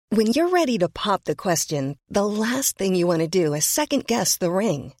When you're ready to pop the question, the last thing you want to do is second-guess the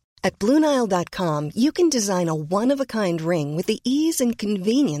ring. At BlueNile.com, you can design a one-of-a-kind ring with the ease and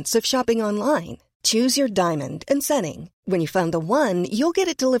convenience of shopping online. Choose your diamond and setting. When you find the one, you'll get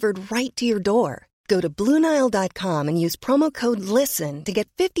it delivered right to your door. Go to BlueNile.com and use promo code LISTEN to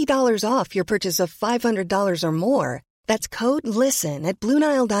get $50 off your purchase of $500 or more. That's code LISTEN at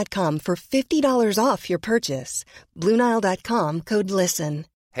BlueNile.com for $50 off your purchase. BlueNile.com, code LISTEN.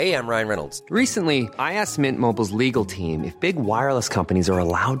 Hey, I'm Ryan Reynolds. Recently, I asked Mint Mobile's legal team if big wireless companies are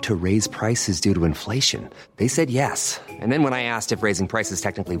allowed to raise prices due to inflation. They said yes. And then when I asked if raising prices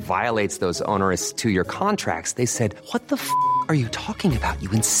technically violates those onerous two-year contracts, they said, "What the f*** are you talking about,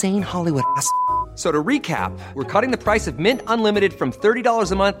 you insane Hollywood ass?" So to recap, we're cutting the price of Mint Unlimited from $30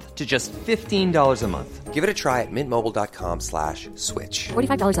 a month to just $15 a month. Give it a try at mintmobile.com/switch.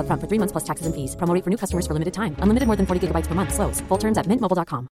 $45 up front for 3 months plus taxes and fees. Promo rate for new customers for limited time. Unlimited more than 40 gigabytes per month. Slows full terms at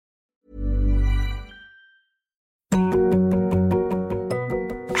mintmobile.com.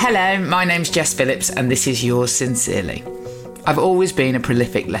 Hello, my name's Jess Phillips and this is Yours Sincerely. I've always been a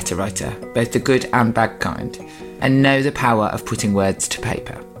prolific letter writer, both the good and bad kind, and know the power of putting words to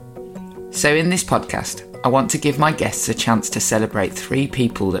paper. So in this podcast, I want to give my guests a chance to celebrate 3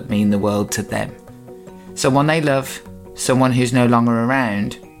 people that mean the world to them. Someone they love, someone who's no longer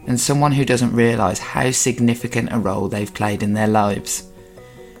around, and someone who doesn't realise how significant a role they've played in their lives.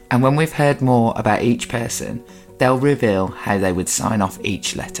 And when we've heard more about each person, they'll reveal how they would sign off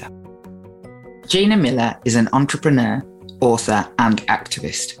each letter. Gina Miller is an entrepreneur, author and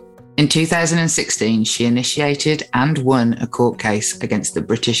activist. In 2016, she initiated and won a court case against the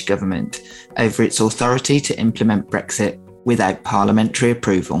British government over its authority to implement Brexit without parliamentary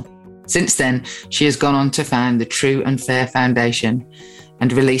approval. Since then, she has gone on to found the True and Fair Foundation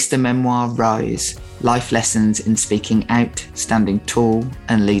and released the memoir Rise, Life Lessons in Speaking Out, Standing Tall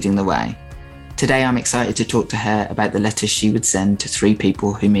and Leading the Way. Today, I'm excited to talk to her about the letters she would send to 3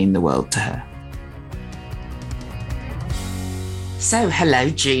 people who mean the world to her. So, hello,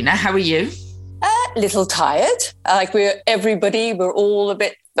 Gina. How are you? A little tired. Like we're all a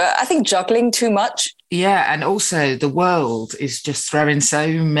bit, I think, juggling too much. Yeah, and also the world is just throwing so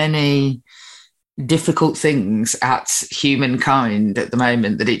many difficult things at humankind at the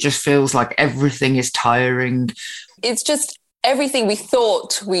moment that it just feels like everything is tiring. It's just everything we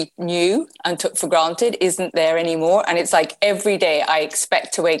thought we knew and took for granted isn't there anymore. And it's like every day I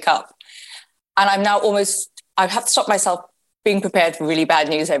expect to wake up. And I'm now I have to stop myself being prepared for really bad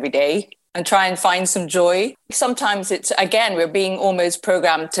news every day and try and find some joy. Sometimes we're being almost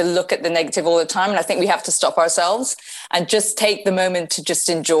programmed to look at the negative all the time. And I think we have to stop ourselves and just take the moment to just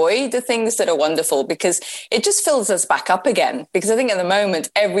enjoy the things that are wonderful, because it just fills us back up again. Because I think at the moment,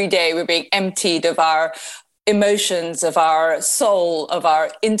 every day we're being emptied of our emotions, of our soul, of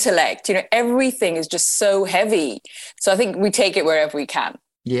our intellect. Everything is just so heavy. So I think we take it wherever we can.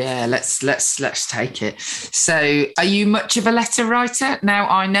 Yeah, let's take it. So, are you much of a letter writer? Now,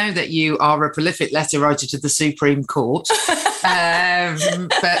 I know that you are a prolific letter writer to the Supreme Court, but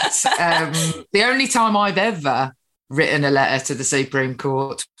the only time I've ever written a letter to the Supreme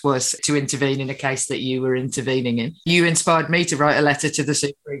Court was to intervene in a case that you were intervening in. You inspired me to write a letter to the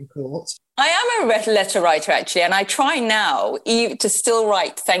Supreme Court. I am a letter writer, actually, and I try now to still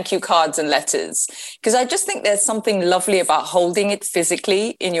write thank you cards and letters, because I just think there's something lovely about holding it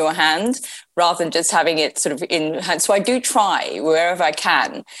physically in your hand rather than just having it sort of in hand. So I do try, wherever I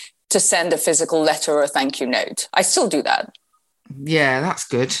can, to send a physical letter or a thank you note. I still do that. Yeah, that's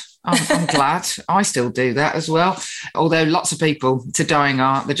good. I'm glad. I still do that as well. Although lots of people, to dying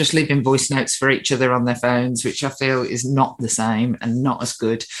art, they're just leaving voice notes for each other on their phones, which I feel is not the same and not as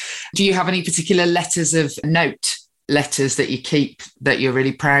good. Do you have any particular letters that you keep that you're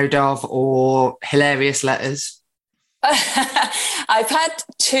really proud of, or hilarious letters? I've had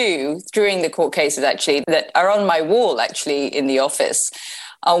 2 during the court cases, actually, that are on my wall, actually, in the office.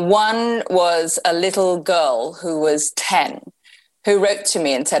 One was a little girl who was 10, who wrote to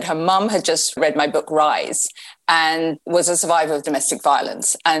me and said her mum had just read my book, Rise, and was a survivor of domestic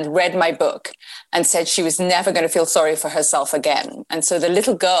violence, and read my book and said she was never going to feel sorry for herself again. And so the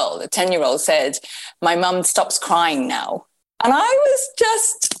little girl, the 10-year-old, said, my mum stops crying now. And I was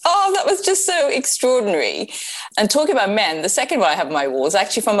that was just so extraordinary. And talking about men, the second one I have on my wall is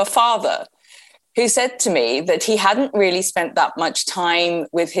actually from a father who said to me that he hadn't really spent that much time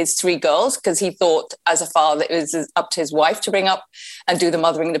with his 3 girls because he thought as a father it was up to his wife to bring up and do the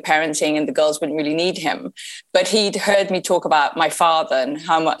mothering, the parenting, and the girls wouldn't really need him. But he'd heard me talk about my father and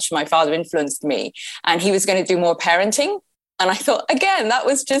how much my father influenced me, and he was going to do more parenting. And I thought, again, that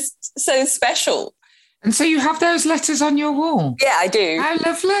was just so special. And so you have those letters on your wall? Yeah, I do. How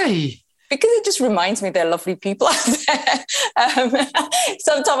lovely. Because it just reminds me they're lovely people out there.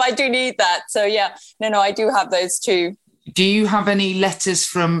 Sometimes I do need that. So yeah, no, I do have those too. Do you have any letters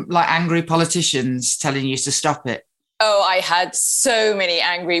from like angry politicians telling you to stop it? Oh, I had so many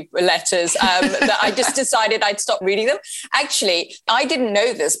angry letters that I just decided I'd stop reading them. Actually, I didn't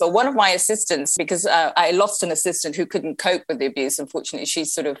know this, but one of my assistants, because I lost an assistant who couldn't cope with the abuse. Unfortunately, she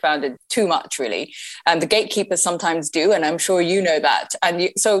sort of found it too much, really. And the gatekeepers sometimes do, and I'm sure you know that.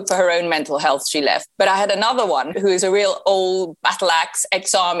 And so for her own mental health, she left. But I had another one who is a real old battle axe,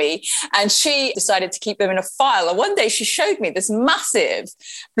 ex-army, and she decided to keep them in a file. And one day she showed me this massive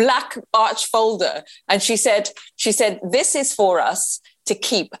black arch folder, and she said, this is for us to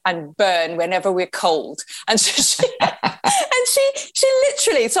keep and burn whenever we're cold. And so she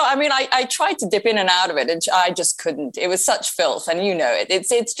literally, so I mean, I tried to dip in and out of it and I just couldn't. It was such filth, and you know it.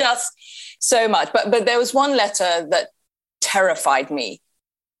 It's just so much. But there was one letter that terrified me,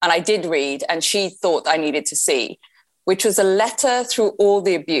 and I did read, and she thought I needed to see, which was a letter through all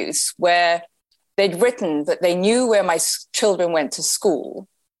the abuse where they'd written that they knew where my children went to school,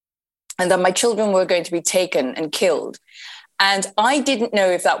 and that my children were going to be taken and killed. And I didn't know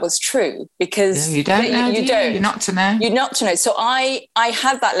if that was true because... You don't know, you don't. You're not to know. You're not to know. So I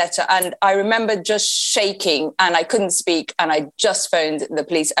had that letter, and I remember just shaking, and I couldn't speak, and I just phoned the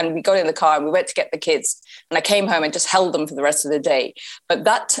police, and we got in the car and we went to get the kids, and I came home and just held them for the rest of the day. But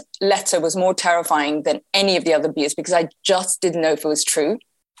that letter was more terrifying than any of the other abuse because I just didn't know if it was true.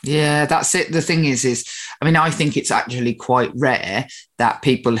 Yeah, that's it. The thing is, I mean, I think it's actually quite rare that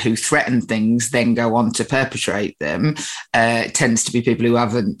people who threaten things then go on to perpetrate them. It tends to be people who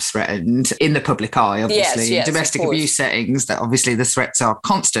haven't threatened in the public eye, obviously. Yes, in domestic abuse settings, that obviously the threats are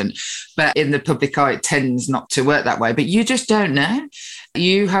constant. But in the public eye, it tends not to work that way. But you just don't know.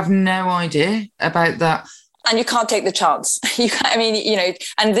 You have no idea about that. And you can't take the chance. I mean, you know,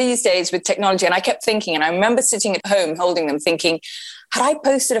 and these days with technology, and I kept thinking, and I remember sitting at home holding them thinking, had I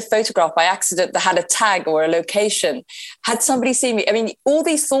posted a photograph by accident that had a tag or a location? Had somebody seen me? I mean, all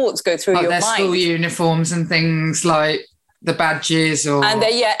these thoughts go through your mind. Their school uniforms and things like the badges or... And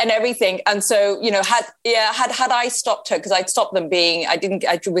and everything. And so, you know, had I stopped her, because I'd stopped them being, I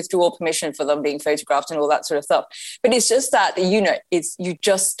withdrew all permission for them being photographed and all that sort of stuff. But it's just that, you know, you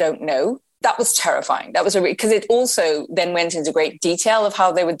just don't know. That was terrifying. That was because it also then went into great detail of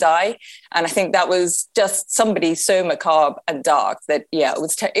how they would die. And I think that was just somebody so macabre and dark that, yeah,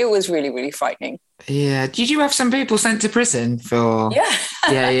 it was really, really frightening. Yeah. Did you have some people sent to prison for... Yeah.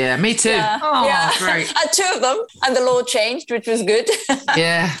 Yeah. Me too. Yeah. Oh, yeah. Great. And two of them. And the law changed, which was good.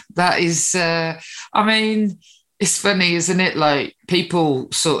 Yeah, that is... I mean... It's funny, isn't it? Like people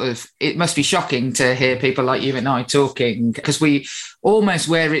it must be shocking to hear people like you and I talking because we almost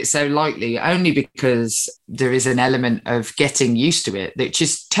wear it so lightly only because there is an element of getting used to it, which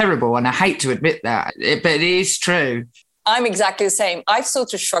is terrible. And I hate to admit that, but it is true. I'm exactly the same. I've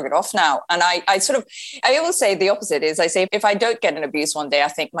sort of shrugged it off now. And I always say the opposite is I say, if I don't get an abuse one day, I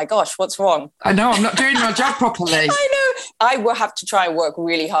think, my gosh, what's wrong? I know, I'm not doing my job properly. I know. I will have to try and work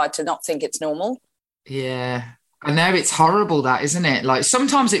really hard to not think it's normal. Yeah. I know, it's horrible that, isn't it? Like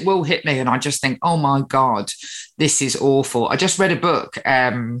sometimes it will hit me and I just think, oh my God, this is awful. I just read a book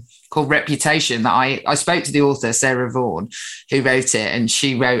called Reputation that I spoke to the author, Sarah Vaughan, who wrote it, and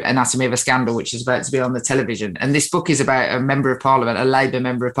she wrote Anatomy of a Scandal, which is about to be on the television. And this book is about a member of parliament, a Labour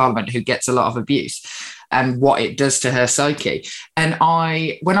member of parliament who gets a lot of abuse and what it does to her psyche. And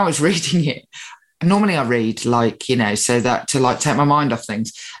when I was reading it, normally I read like, you know, so that to like take my mind off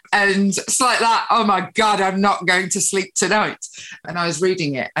things. And it's like that, oh my God, I'm not going to sleep tonight. And I was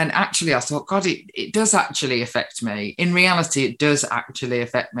reading it and actually I thought, God, it does actually affect me. In reality, it does actually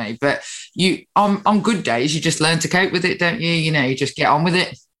affect me. But on good days, you just learn to cope with it, don't you? You know, you just get on with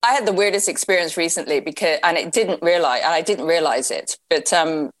it. I had the weirdest experience recently I didn't realize it, but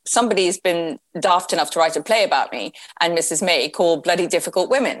somebody's been daft enough to write a play about me and Mrs. May called Bloody Difficult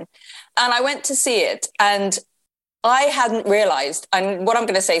Women. And I went to see it and I hadn't realized, and what I'm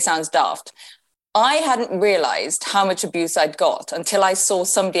going to say sounds daft, I hadn't realized how much abuse I'd got until I saw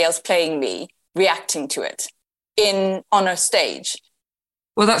somebody else playing me reacting to it on a stage.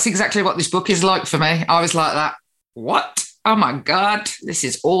 Well, that's exactly what this book is like for me. I was like that. What? Oh my God, this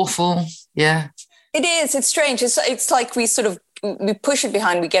is awful. Yeah. It is. It's strange. It's like we push it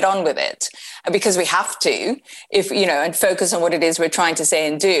behind, we get on with it because we have to, and focus on what it is we're trying to say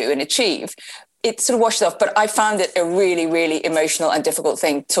and do and achieve. It sort of washes off, but I found it a really, really emotional and difficult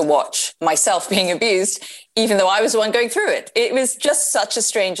thing to watch myself being abused, even though I was the one going through it. It was just such a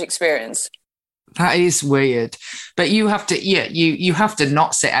strange experience. That is weird. But you have to, you have to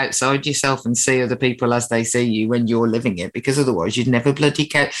not sit outside yourself and see other people as they see you when you're living it, because otherwise you'd never bloody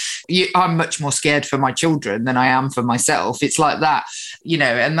care. I'm much more scared for my children than I am for myself. It's like that,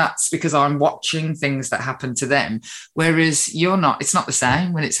 and that's because I'm watching things that happen to them. Whereas you're not, it's not the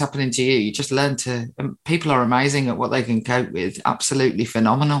same when it's happening to you. You just learn people are amazing at what they can cope with. Absolutely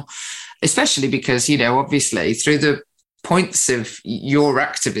phenomenal. Especially because, obviously through the points of your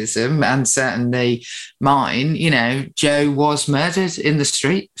activism and certainly mine, Joe was murdered in the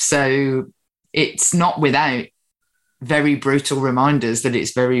street. So it's not without very brutal reminders that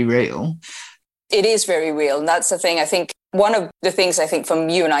it's very real. It is very real. And that's the thing. I think one of the things I think from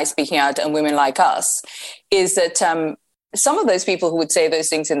you and I speaking out and women like us is that some of those people who would say those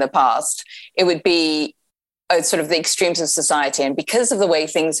things in the past, it would be sort of the extremes of society. And because of the way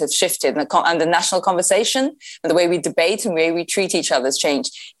things have shifted and the national conversation and the way we debate and the way we treat each other has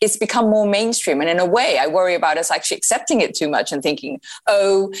changed, it's become more mainstream. And in a way, I worry about us actually accepting it too much and thinking,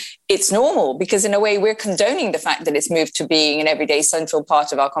 oh, it's normal, because in a way we're condoning the fact that it's moved to being an everyday central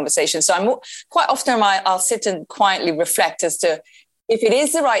part of our conversation. So quite often I'll sit and quietly reflect as to if it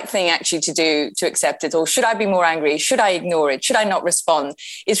is the right thing actually to do, to accept it, or should I be more angry? Should I ignore it? Should I not respond?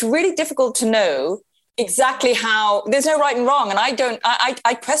 It's really difficult to know exactly how. There's no right and wrong. And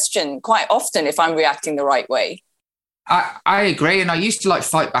I question quite often if I'm reacting the right way. I agree. And I used to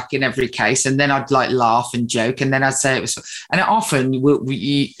fight back in every case, and then I'd laugh and joke, and then I'd say it was, and often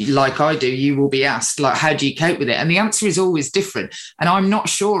like I do, you will be asked how do you cope with it? And the answer is always different. And I'm not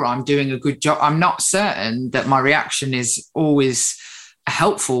sure I'm doing a good job. I'm not certain that my reaction is always a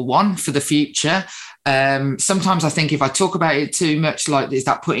helpful one for the future. Sometimes I think if I talk about it too much, is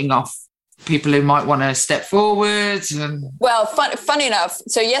that putting off people who might want to step forward? Well, funny enough,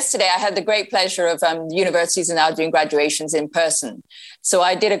 so yesterday I had the great pleasure of universities are now doing graduations in person. So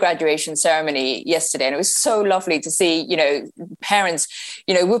I did a graduation ceremony yesterday, and it was so lovely to see, parents,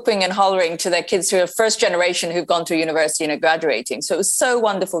 whooping and hollering to their kids who are first generation who've gone to university and are graduating. So it was so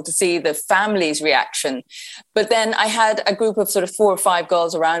wonderful to see the family's reaction. But then I had a group of sort of 4 or 5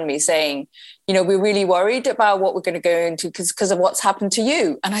 girls around me saying, we're really worried about what we're going to go into because of what's happened to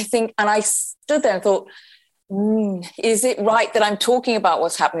you. And I stood there and thought, is it right that I'm talking about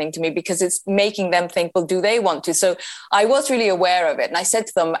what's happening to me? Because it's making them think, well, do they want to? So I was really aware of it. And I said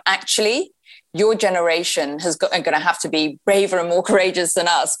to them, actually, your generation are going to have to be braver and more courageous than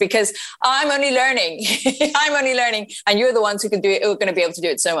us, because I'm only learning. I'm only learning. And you're the ones who can do it, who are going to be able to do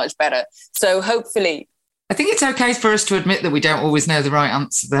it so much better. So hopefully. I think it's okay for us to admit that we don't always know the right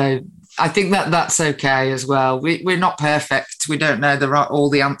answer, though. I think that's okay as well. We're not perfect. We don't know all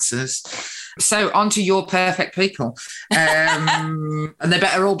the answers. So on to your perfect people. And they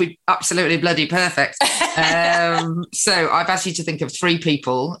better all be absolutely bloody perfect. So I've asked you to think of 3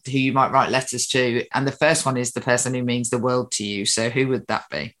 people who you might write letters to. And the first one is the person who means the world to you. So who would that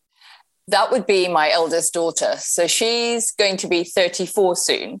be? That would be my eldest daughter. So she's going to be 34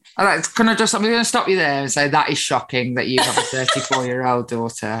 soon. All right, I'm going to stop you there and say that is shocking that you have a 34-year-old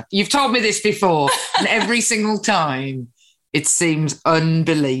daughter. You've told me this before, and every single time it seems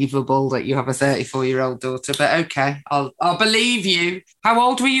unbelievable that you have a 34-year-old daughter. But okay, I'll believe you. How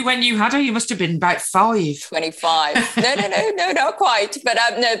old were you when you had her? You must have been about 5. 25. No, not quite. But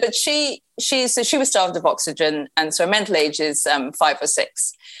no, but she was starved of oxygen, and so her mental age is 5 or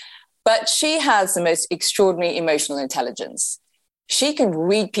 6. But she has the most extraordinary emotional intelligence. She can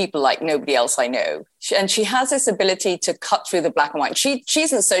read people like nobody else I know. And she has this ability to cut through the black and white. She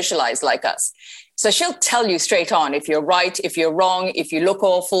isn't socialized like us. So she'll tell you straight on if you're right, if you're wrong, if you look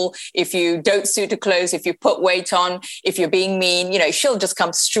awful, if you don't suit her clothes, if you put weight on, if you're being mean, she'll just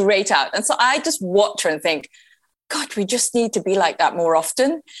come straight out. And so I just watch her and think, God, we just need to be like that more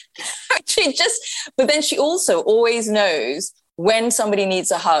often. But then she also always knows when somebody needs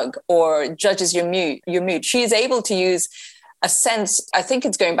a hug or judges your mood. She is able to use a sense, I think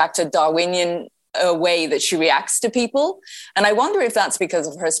it's going back to a Darwinian way that she reacts to people. And I wonder if that's because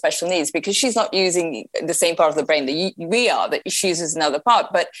of her special needs, because she's not using the same part of the brain that we are, that she uses another part.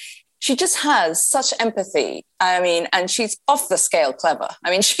 But she just has such empathy. And she's off the scale clever.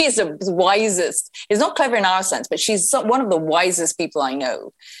 She's the wisest. It's not clever in our sense, but she's one of the wisest people I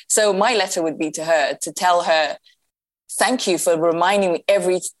know. So my letter would be to her to tell her, thank you for reminding me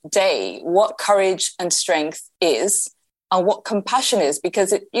every day what courage and strength is and what compassion is,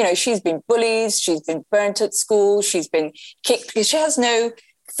 because she's been bullied, she's been burnt at school, she's been kicked because she has no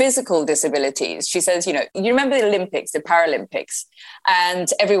physical disabilities. She says, you remember the Olympics, the Paralympics, and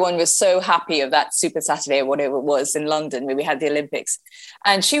everyone was so happy of that Super Saturday or whatever it was in London where we had the Olympics.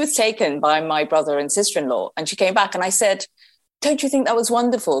 And she was taken by my brother and sister-in-law, and she came back and I said, don't you think that was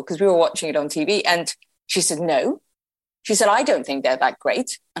wonderful? Because we were watching it on TV. And she said, no. She said, I don't think they're that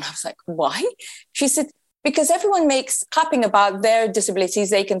great. And I was like, why? She said, because everyone makes clapping about their disabilities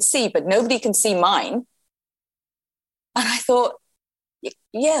they can see, but nobody can see mine. And I thought,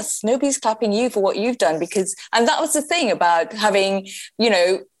 yes, nobody's clapping you for what you've done, because, and that was the thing about having,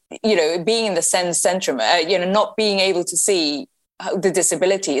 being in the sense centrum, not being able to see the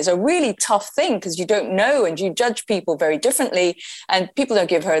disability is a really tough thing, because you don't know and you judge people very differently, and people don't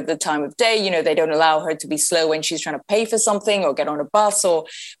give her the time of day. They don't allow her to be slow when she's trying to pay for something or get on a bus or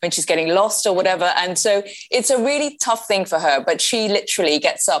when she's getting lost or whatever. And so it's a really tough thing for her, but she literally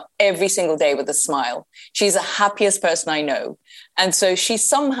gets up every single day with a smile. She's the happiest person I know. And so she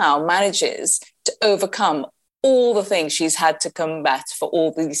somehow manages to overcome all the things she's had to combat for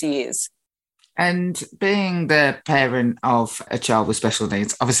all these years. And being the parent of a child with special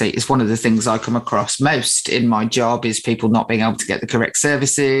needs, obviously, is one of the things I come across most in my job, is people not being able to get the correct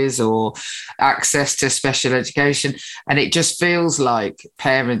services or access to special education. And it just feels like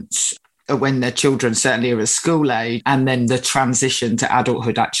parents, when their children certainly are at school age, and then the transition to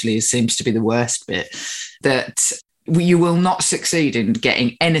adulthood actually seems to be the worst bit, that you will not succeed in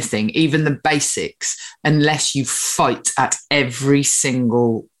getting anything, even the basics, unless you fight at every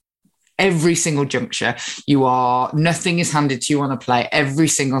single juncture. Nothing is handed to you on a plate. Every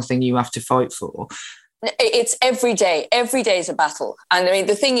single thing you have to fight for. It's every day. Every day is a battle. And I mean,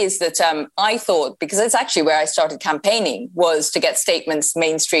 the thing is that I thought, because it's actually where I started campaigning, was to get statements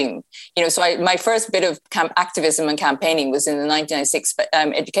mainstream. So my first bit of activism and campaigning was in the 1996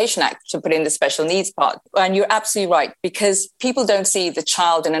 Education Act, to put in the special needs part. And you're absolutely right, because people don't see the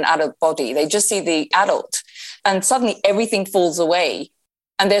child in an adult body. They just see the adult. And suddenly everything falls away.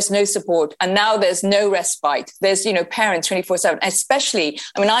 And there's no support. And now there's no respite. There's, parents 24/7, especially,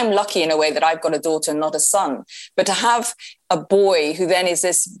 I'm lucky in a way that I've got a daughter and not a son, but to have a boy who then is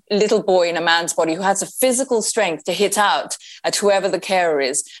this little boy in a man's body who has a physical strength to hit out at whoever the carer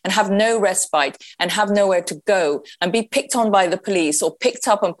is, and have no respite and have nowhere to go, and be picked on by the police or picked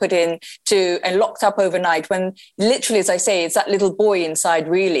up and put in and locked up overnight, when literally, as I say, it's that little boy inside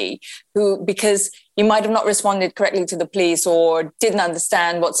really, who, because you might have not responded correctly to the police or didn't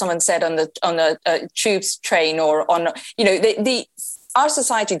understand what someone said on the tubes train, or on, our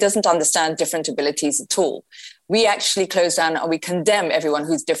society doesn't understand different abilities at all. We actually close down and we condemn everyone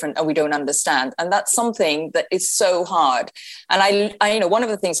who's different and we don't understand. And that's something that is so hard. And I one of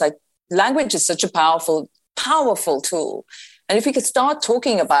the things, like, language is such a powerful tool. And if we could start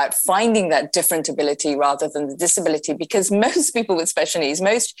talking about finding that different ability rather than the disability, because most people with special needs,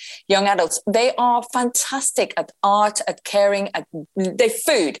 most young adults, they are fantastic at art, at caring, at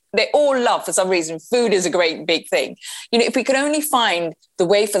food. They all love, for some reason, food is a great big thing. If we could only find the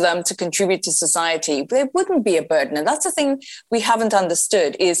way for them to contribute to society, there wouldn't be a burden. And that's the thing we haven't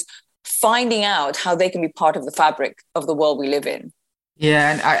understood, is finding out how they can be part of the fabric of the world we live in.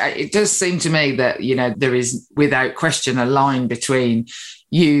 Yeah, and it does seem to me that, there is, without question, a line between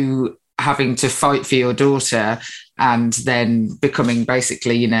you having to fight for your daughter and then becoming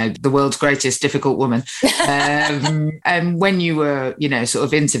basically, the world's greatest difficult woman. And when you were, sort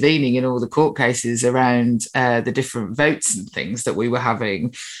of intervening in all the court cases around the different votes and things that we were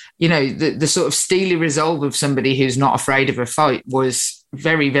having, the sort of steely resolve of somebody who's not afraid of a fight was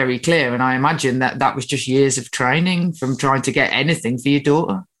very, very clear. And I imagine that was just years of training from trying to get anything for your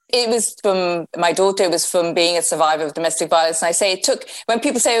daughter. It was from my daughter, it was from being a survivor of domestic violence. And I say it took, when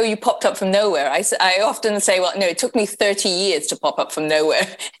people say, oh, you popped up from nowhere, I often say, well, no, it took me 30 years to pop up from nowhere.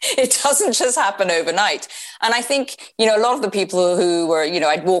 It doesn't just happen overnight. And I think, a lot of the people who were,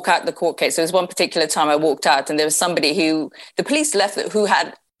 I'd walk out the court case. There was one particular time I walked out and there was somebody who, the police left, who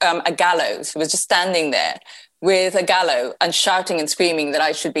had a gallows, who was just standing there with a gallows and shouting and screaming that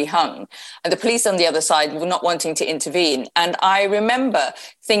I should be hung. And the police on the other side were not wanting to intervene. And I remember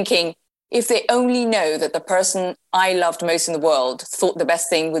thinking, if they only know that the person I loved most in the world thought the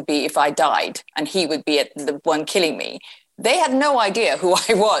best thing would be if I died and he would be the one killing me. They had no idea who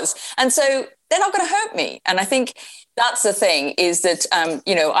I was. And so they're not going to hurt me. And I think that's the thing, is that,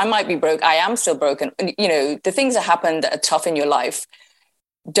 I might be broke. I am still broken. The things that happened that are tough in your life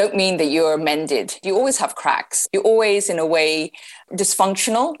don't mean that you're mended. You always have cracks. You're always, in a way,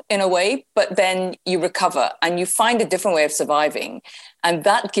 dysfunctional in a way, but then you recover and you find a different way of surviving. And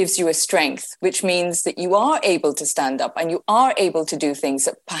that gives you a strength, which means that you are able to stand up and you are able to do things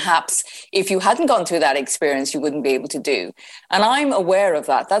that perhaps if you hadn't gone through that experience, you wouldn't be able to do. And I'm aware of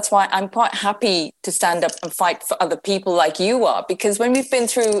that. That's why I'm quite happy to stand up and fight for other people like you are, because when we've been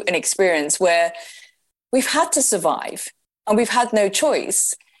through an experience where we've had to survive, and we've had no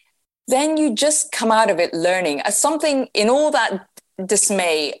choice, then you just come out of it learning. As something in all that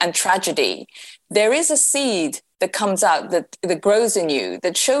dismay and tragedy, there is a seed that comes out, that grows in you,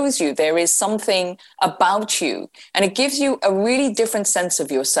 that shows you there is something about you. And it gives you a really different sense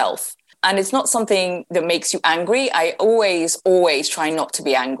of yourself. And it's not something that makes you angry. I always try not to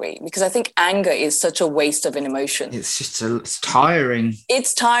be angry, because I think anger is such a waste of an emotion. It's tiring.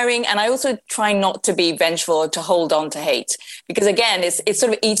 It's tiring. And I also try not to be vengeful or to hold on to hate, because again, it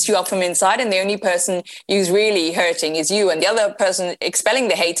sort of eats you up from inside. And the only person who's really hurting is you. And the other person expelling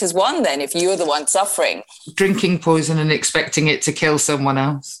the hate is one then, if you're the one suffering. Drinking poison and expecting it to kill someone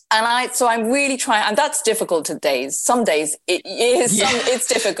else. And so I'm really trying, and that's difficult to days. Some days it is, it's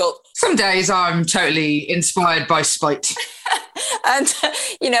difficult. Some days I'm totally inspired by spite. and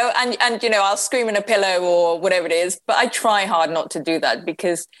I'll scream in a pillow or whatever it is, but I try hard not to do that,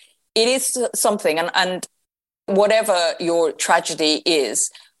 because it is something. And whatever your tragedy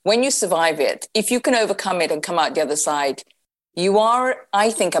is, when you survive it, if you can overcome it and come out the other side, you are,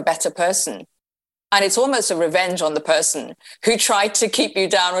 I think, a better person. And it's almost a revenge on the person who tried to keep you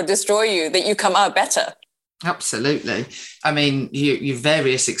down or destroy you, that you come out better. Absolutely. I mean, your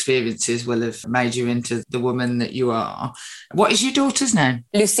various experiences will have made you into the woman that you are. What is your daughter's name?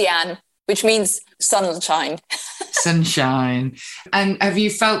 Luciane, which means sunshine. Sunshine. And have you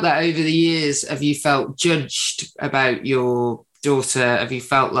felt that over the years? Have you felt judged about your daughter? Have you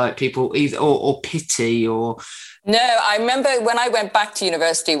felt like people either or pity or... No, I remember when I went back to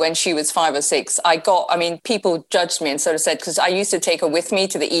university when she was 5 or 6, people judged me and sort of said, because I used to take her with me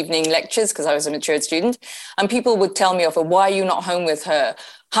to the evening lectures because I was a matured student, and people would tell me why are you not home with her?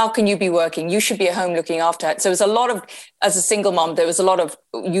 How can you be working? You should be at home looking after her. So it was a lot of, as a single mom, there was a lot of,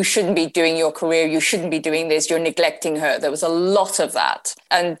 you shouldn't be doing your career. You shouldn't be doing this. You're neglecting her. There was a lot of that.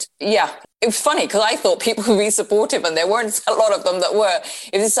 And yeah, it was funny because I thought people would be supportive, and there weren't a lot of them that were.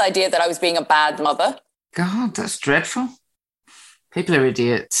 It was this idea that I was being a bad mother. God, that's dreadful. People are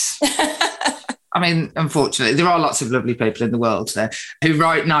idiots. I mean, unfortunately, there are lots of lovely people in the world there who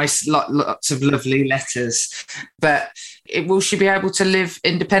write lots of lovely letters. But will she be able to live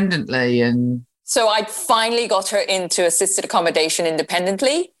independently? And so I finally got her into assisted accommodation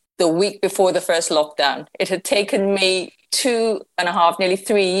independently the week before the first lockdown. It had taken me 2.5, nearly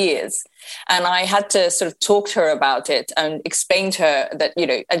 3 years. And I had to sort of talk to her about it and explain to her that,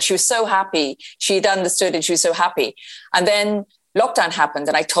 and she was so happy. She'd understood and she was so happy. And then lockdown happened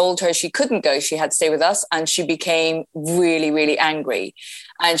and I told her she couldn't go. She had to stay with us. And she became really, really angry.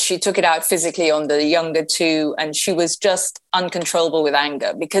 And she took it out physically on the younger two. And she was just uncontrollable with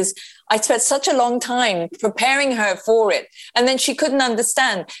anger because I spent such a long time preparing her for it. And then she couldn't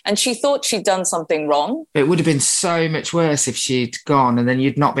understand. And she thought she'd done something wrong. It would have been so much worse if she'd gone and then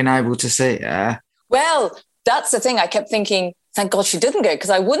you'd not been able to see her. Well, that's the thing. I kept thinking, thank God she didn't go, because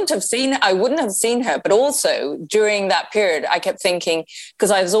I wouldn't have seen her. But also during that period, I kept thinking,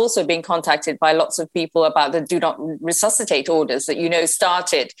 because I was also being contacted by lots of people about the do not resuscitate orders that,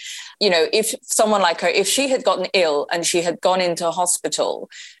 started, if someone like her, if she had gotten ill and she had gone into a hospital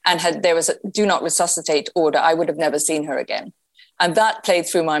and there was a do not resuscitate order, I would have never seen her again. And that played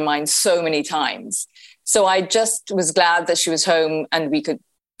through my mind so many times. So I just was glad that she was home and we could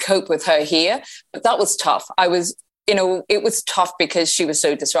cope with her here. But that was tough. It was tough because she was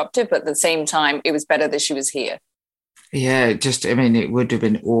so disruptive, but at the same time, it was better that she was here. Yeah, it would have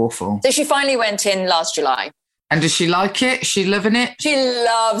been awful. So she finally went in last July. And does she like it? Is she loving it? She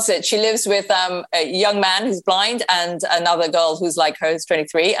loves it. She lives with a young man who's blind and another girl who's like her, who's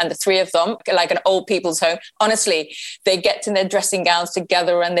 23, and the three of them, like an old people's home. Honestly, they get in their dressing gowns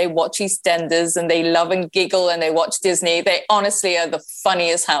together and they watch EastEnders and they love and giggle and they watch Disney. They honestly are the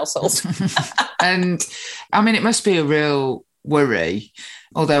funniest household. And, it must be a real worry,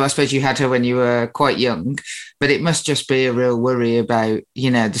 although I suppose you had her when you were quite young, but it must just be a real worry about,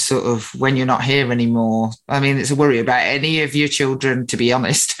 the sort of when you're not here anymore. It's a worry about any of your children, to be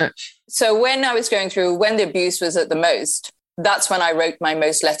honest. So when I was going through, when the abuse was at the most, that's when I wrote my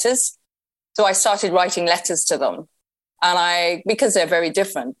most letters. So I started writing letters to them. And because they're very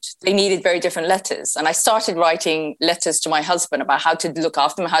different, they needed very different letters. And I started writing letters to my husband about how to look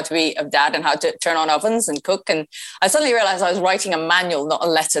after them, how to be a dad and how to turn on ovens and cook. And I suddenly realized I was writing a manual, not a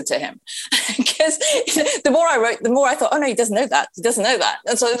letter to him. Because the more I wrote, the more I thought, oh no, he doesn't know that. He doesn't know that.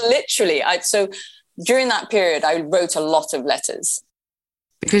 And so literally, so during that period, I wrote a lot of letters.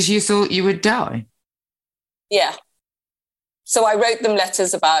 Because you thought you would die? Yeah. So I wrote them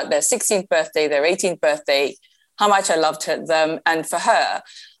letters about their 16th birthday, their 18th birthday, how much I loved them. And for her,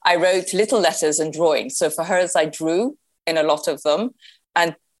 I wrote little letters and drawings. So for hers, I drew in a lot of them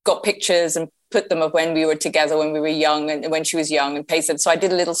and got pictures and put them of when we were together, when we were young and when she was young, and paste them. So I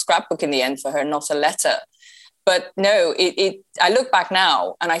did a little scrapbook in the end for her, not a letter. But no, I look back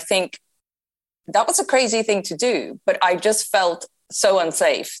now and I think that was a crazy thing to do, but I just felt so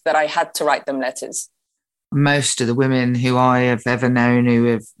unsafe that I had to write them letters. Most of the women who I have ever known who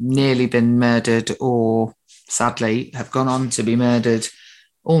have nearly been murdered or sadly have gone on to be murdered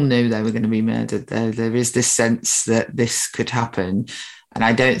all knew they were going to be murdered. There is this sense that this could happen. And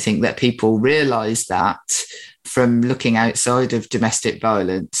I don't think that people realise that from looking outside of domestic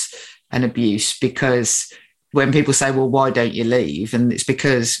violence and abuse, because when people say, well, why don't you leave? And it's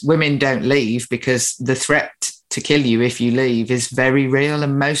because women don't leave because the threat to kill you if you leave is very real.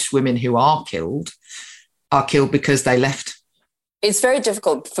 And most women who are killed because they left. It's very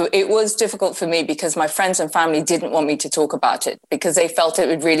difficult. It was difficult for me because my friends and family didn't want me to talk about it because they felt it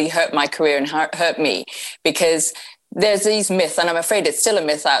would really hurt my career and hurt me, because there's these myths, and I'm afraid it's still a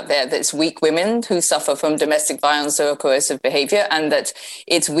myth out there, that it's weak women who suffer from domestic violence or coercive behavior, and that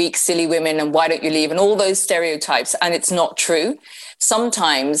it's weak, silly women, and why don't you leave, and all those stereotypes. And it's not true.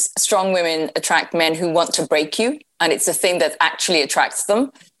 Sometimes strong women attract men who want to break you, and it's the thing that actually attracts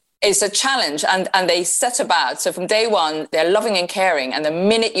them. It's a challenge, and they set about. So from day one, they're loving and caring. And the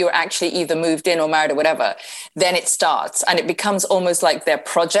minute you're actually either moved in or married or whatever, then it starts. And it becomes almost like their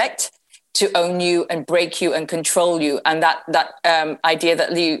project to own you and break you and control you. And that idea that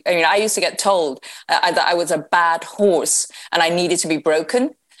I used to get told that I was a bad horse and I needed to be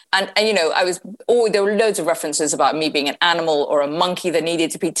broken. And there were loads of references about me being an animal or a monkey that needed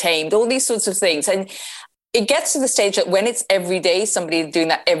to be tamed, all these sorts of things. And it gets to the stage that when it's every day, somebody doing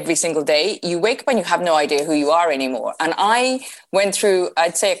that every single day, you wake up and you have no idea who you are anymore. And I went through,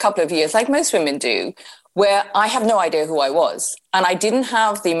 I'd say, a couple of years, like most women do, where I have no idea who I was. And I didn't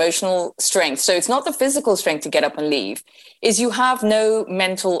have the emotional strength. So it's not the physical strength to get up and leave, is you have no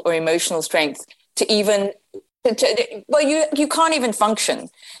mental or emotional strength to even, you can't even function.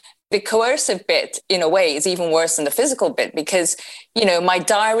 The coercive bit, in a way, is even worse than the physical bit because, my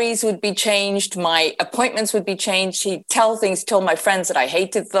diaries would be changed, my appointments would be changed. He'd told my friends that I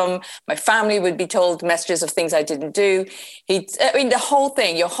hated them. My family would be told messages of things I didn't do. The whole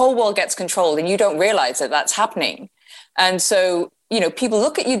thing, your whole world gets controlled and you don't realize that that's happening. And so, people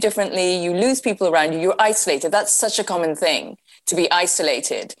look at you differently. You lose people around you. You're isolated. That's such a common thing, to be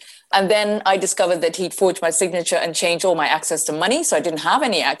isolated. And then I discovered that he'd forged my signature and changed all my access to money. So I didn't have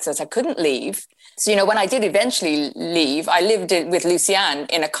any access. I couldn't leave. So, when I did eventually leave, I lived with Lucianne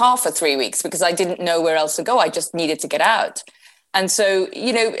in a car for 3 weeks because I didn't know where else to go. I just needed to get out. And so,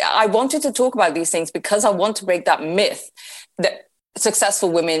 I wanted to talk about these things because I want to break that myth that successful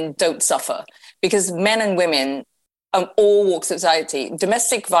women don't suffer, because men and women all walks of society,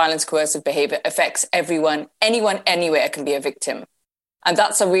 domestic violence, coercive behavior affects everyone. Anyone, anywhere can be a victim. And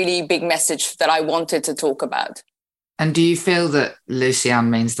that's a really big message that I wanted to talk about. And do you feel that Lucianne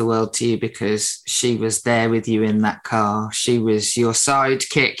means the world to you because she was there with you in that car? She was your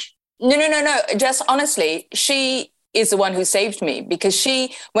sidekick? No. Just honestly, she is the one who saved me, because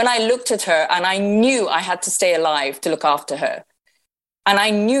when I looked at her and I knew I had to stay alive to look after her. And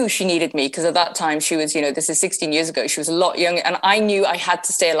I knew she needed me because at that time she was, this is 16 years ago, she was a lot younger, and I knew I had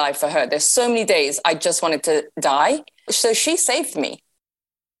to stay alive for her. There's so many days I just wanted to die. So she saved me.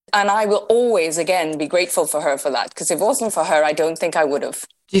 And I will always, again, be grateful for her for that, because if it wasn't for her, I don't think I would have.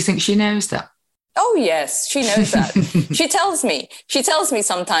 Do you think she knows that? Oh, yes, she knows that. She tells me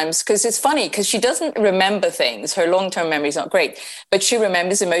sometimes, because it's funny, because she doesn't remember things. Her long-term memory is not great, but she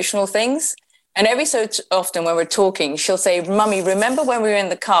remembers emotional things. And every so often when we're talking, she'll say, Mummy, remember when we were in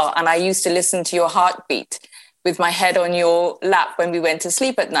the car and I used to listen to your heartbeat with my head on your lap when we went to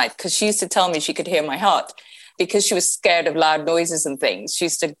sleep at night? Because she used to tell me she could hear my heart. Because she was scared of loud noises and things, she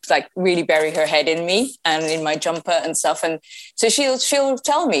used to really bury her head in me and in my jumper and stuff. And so she'll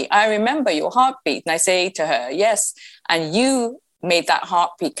tell me, I remember your heartbeat. And I say to her, yes, and you made that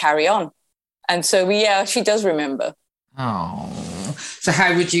heartbeat carry on. And so she does remember. Oh, so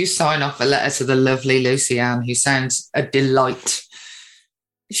how would you sign off a letter to the lovely Lucianne, who sounds a delight?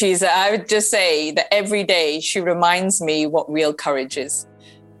 I would just say that every day she reminds me what real courage is.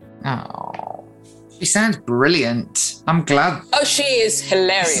 Oh, she sounds brilliant. I'm glad. Oh, she is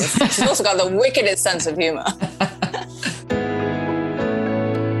hilarious. She's also got the wickedest sense of humor.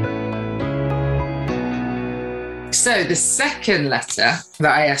 So the second letter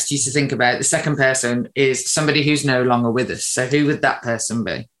that I asked you to think about, the second person, is somebody who's no longer with us. So who would that person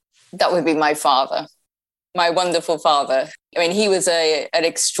be? That would be my father. my wonderful father. I mean, he was an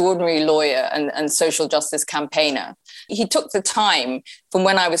extraordinary lawyer and social justice campaigner. He took the time from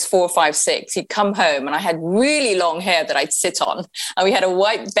when I was 4, 5, 6. He'd come home and I had really long hair that I'd sit on. And we had a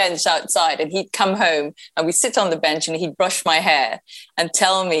white bench outside and he'd come home and we'd sit on the bench and he'd brush my hair and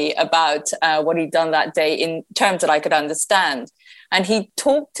tell me about what he'd done that day in terms that I could understand. And he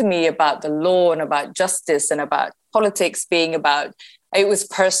talked to me about the law and about justice and about politics being about, it was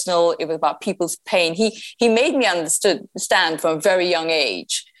personal, it was about people's pain. He made me understand from a very young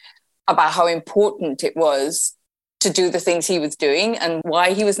age about how important it was to do the things he was doing and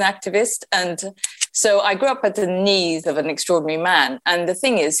why he was an activist. And so I grew up at the knees of an extraordinary man. And the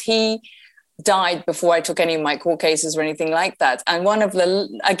thing is, he died before I took any of my court cases or anything like that. And one of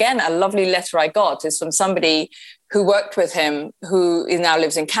a lovely letter I got is from somebody who worked with him, who now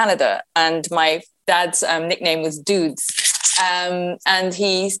lives in Canada. And my dad's nickname was Dudes. And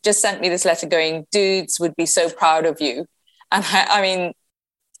he just sent me this letter going, Dudes would be so proud of you. And I mean,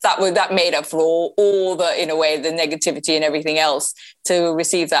 that made up for all the, in a way, the negativity and everything else to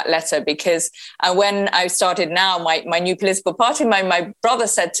receive that letter. Because when I started now, my new political party, my brother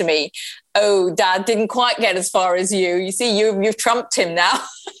said to me, oh, Dad didn't quite get as far as you. You see, you've trumped him now.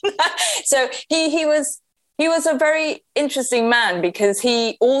 So he was a very interesting man because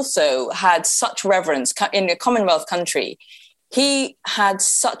he also had such reverence in a Commonwealth country. He had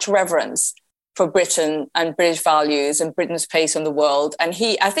such reverence for Britain and British values and Britain's place in the world. And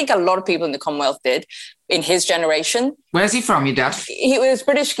I think a lot of people in the Commonwealth did in his generation. Where's he from, your dad? He was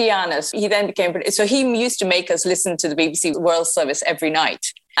British Guiana. He then became British. So he used to make us listen to the BBC World Service every night.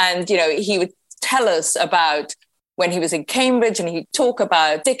 And, he would tell us about when he was in Cambridge and he'd talk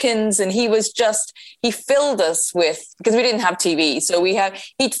about Dickens. And he filled us with, because we didn't have TV. So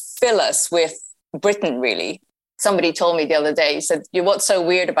he'd fill us with Britain, really. Somebody told me the other day, he said, what's so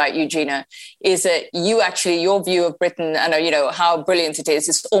weird about you, Gina, is that your view of Britain and, how brilliant it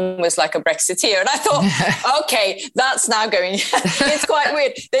is almost like a Brexiteer. And I thought, okay, that's now going, it's quite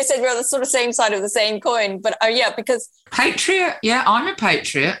weird. They said we're on the sort of same side of the same coin. But because... Patriot. Yeah, I'm a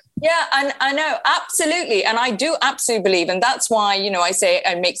patriot. Yeah, and I know, absolutely. And I do absolutely believe. And that's why, I say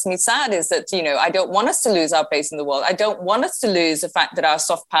it makes me sad is that, I don't want us to lose our place in the world. I don't want us to lose the fact that our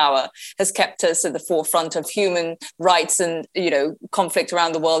soft power has kept us at the forefront of human rights and, conflict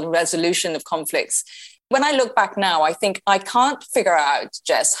around the world and resolution of conflicts. When I look back now, I think I can't figure out,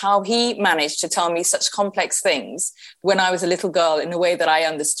 Jess, how he managed to tell me such complex things when I was a little girl in a way that I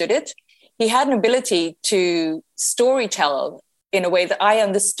understood it. He had an ability to storytell in a way that I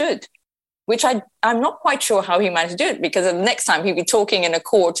understood, which I'm not quite sure how he managed to do it, because the next time he'd be talking in a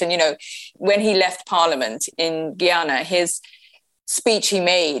court and, when he left Parliament in Guyana, his speech he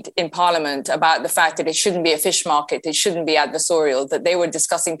made in Parliament about the fact that it shouldn't be a fish market, it shouldn't be adversarial, that they were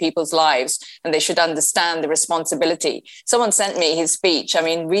discussing people's lives and they should understand the responsibility. Someone sent me his speech. I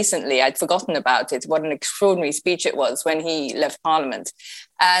mean, recently, I'd forgotten about it. What an extraordinary speech it was when he left Parliament.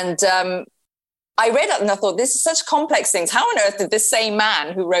 And I read it and I thought, this is such complex things. How on earth did this same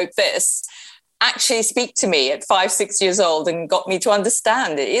man who wrote this actually speak to me at 5, 6 years old and got me to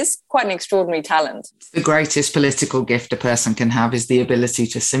understand? It is quite an extraordinary talent. The greatest political gift a person can have is the ability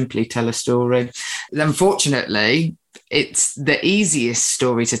to simply tell a story. Unfortunately, it's the easiest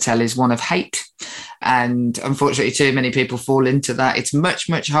story to tell is one of hate. And unfortunately, too many people fall into that. It's much,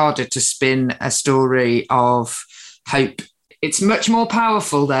 much harder to spin a story of hope. It's much more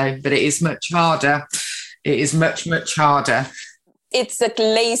powerful, though, but it is much harder. It is much, much harder. It's a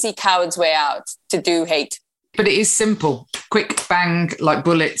lazy coward's way out to do hate. But it is simple. Quick, bang, like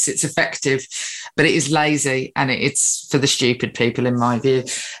bullets. It's effective, but it is lazy and it's for the stupid people, in my view.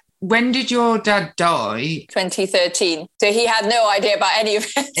 When did your dad die? 2013. So he had no idea about any of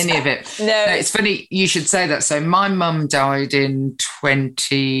it. Any of it? No. It's funny you should say that. So my mum died in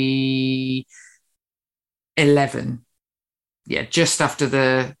 2011. Yeah, just after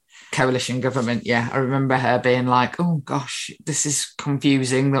the coalition government. Yeah, I remember her being like, oh gosh, this is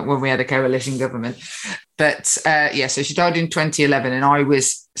confusing that when we had a coalition government. But so she died in 2011 and I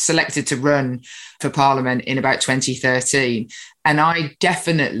was selected to run for Parliament in about 2013. And I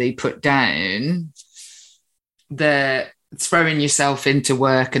definitely put down the throwing yourself into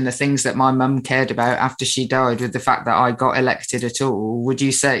work and the things that my mum cared about after she died with the fact that I got elected at all. Would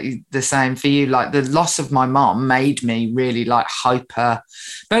you say the same for you? Like the loss of my mum made me really like hyper,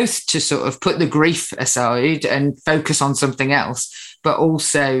 both to sort of put the grief aside and focus on something else, but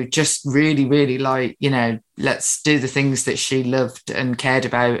also just really, really like, let's do the things that she loved and cared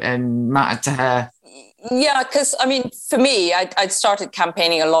about and mattered to her. Yeah, because I mean, for me, I'd started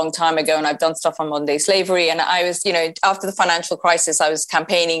campaigning a long time ago, and I've done stuff on modern day slavery. And I was, after the financial crisis, I was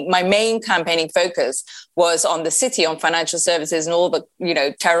campaigning. My main campaigning focus was on the city, on financial services, and all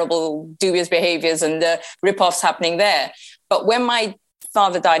the terrible, dubious behaviors and the rip-offs happening there. But when my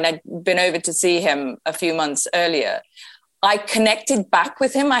father died, and I'd been over to see him a few months earlier, I connected back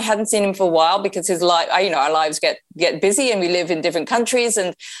with him. I hadn't seen him for a while because his life, our lives get busy, and we live in different countries,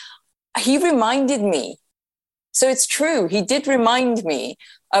 and he reminded me. So it's true. He did remind me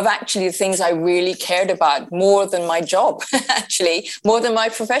of actually the things I really cared about more than my job, actually, more than my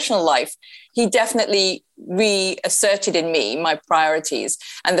professional life. He definitely reasserted in me my priorities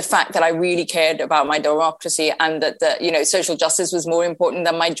and the fact that I really cared about my democracy and that social justice was more important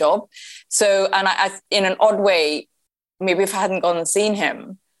than my job. So, and I in an odd way, maybe if I hadn't gone and seen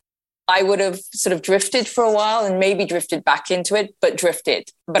him, I would have sort of drifted for a while and maybe drifted back into it, but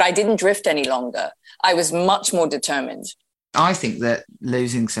drifted. But I didn't drift any longer. I was much more determined. I think that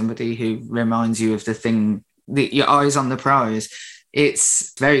losing somebody who reminds you of the thing, your eyes on the prize,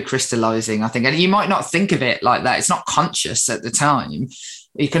 it's very crystallizing, I think. And you might not think of it like that. It's not conscious at the time.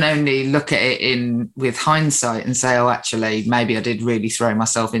 You can only look at it with hindsight and say, oh, actually, maybe I did really throw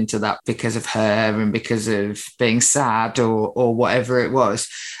myself into that because of her and because of being sad or whatever it was.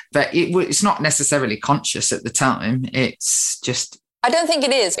 But it's not necessarily conscious at the time. It's just... I don't think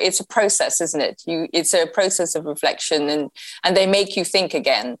it is. It's a process, isn't it? It's a process of reflection and they make you think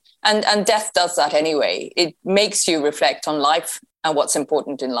again. And death does that anyway. It makes you reflect on life and what's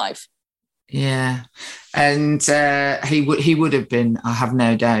important in life. Yeah. And he would have been, I have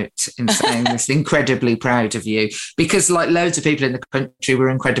no doubt in saying this, incredibly proud of you, because like loads of people in the country were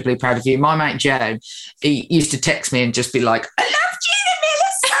incredibly proud of you. My mate Joe, he used to text me and just be like, I loved you, Camilla,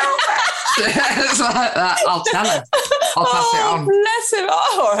 so much. It's like that. I'll tell her. I'll pass it on. Bless him,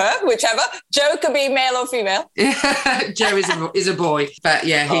 or her, whichever. Joe could be male or female. Yeah, Joe is a boy, but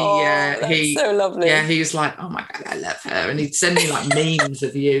yeah, he's so lovely. Yeah, he was like, oh my God, I love her, and he'd send me like memes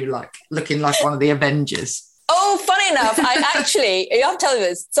of you, like looking like one of the Avengers. Oh, funny enough, I'll tell you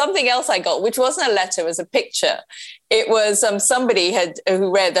this, something else I got, which wasn't a letter, it was a picture. It was somebody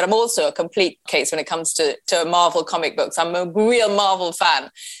who read that I'm also a complete case when it comes to Marvel comic books. I'm a real Marvel fan.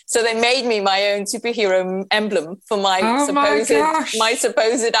 So they made me my own superhero emblem for my supposed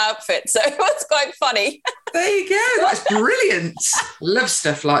outfit. So it was quite funny. There you go. That's brilliant. Love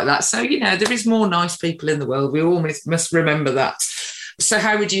stuff like that. So, there is more nice people in the world. We all must remember that. So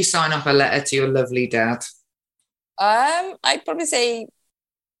how would you sign off a letter to your lovely dad? I'd probably say,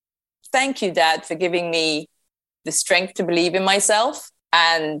 thank you, Dad, for giving me the strength to believe in myself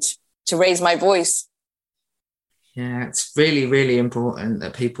and to raise my voice. Yeah, it's really, really important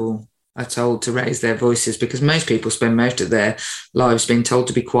that people are told to raise their voices, because most people spend most of their lives being told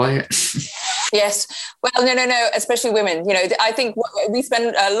to be quiet. Yes. Well, no, especially women. I think we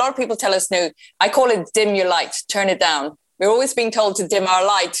spend, a lot of people tell us, no, I call it dim your light, turn it down. We're always being told to dim our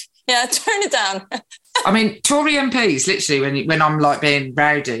light. Yeah, turn it down. I mean, Tory MPs, literally, when I'm like being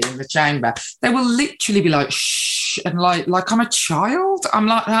rowdy in the chamber, they will literally be like, shh, and like I'm a child. I'm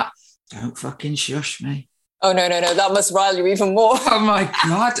like that. Don't fucking shush me. Oh, no, that must rile you even more. Oh, my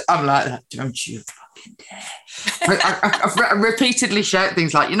God. I'm like that. Don't you fucking dare. I repeatedly shout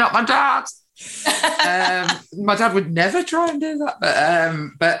things like, you're not my dad. My dad would never try and do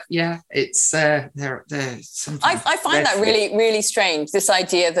that, but yeah, it's they're sometimes I find that really, really strange, this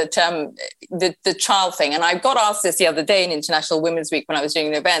idea that the child thing. And I got asked this the other day in International Women's Week when I was doing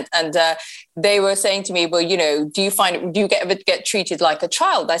an event, and they were saying to me, well, do you get treated like a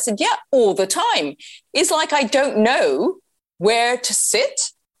child? I said, yeah, all the time. It's like I don't know where to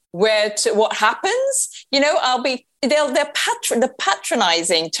sit, what happens. The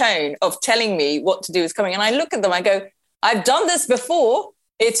patronizing tone of telling me what to do is coming. And I look at them, I go, I've done this before.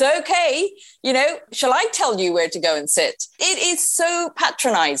 It's okay. Shall I tell you where to go and sit? It is so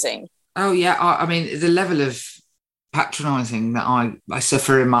patronizing. Oh, yeah. I mean, the level of patronizing that I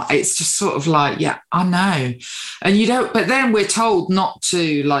suffer it's just sort of like, yeah, I know. And but then we're told not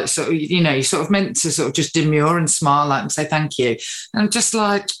to, like, sort of, you're sort of meant to sort of just demur and smile and say thank you. And I'm just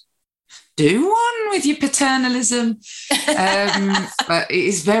like, do one with your paternalism. But that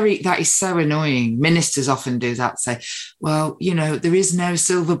is so annoying. Ministers often do that, say, well, there is no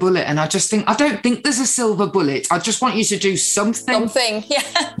silver bullet. And I just think, I don't think there's a silver bullet. I just want you to do something. Something,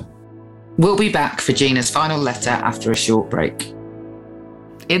 yeah. We'll be back for Gina's final letter after a short break.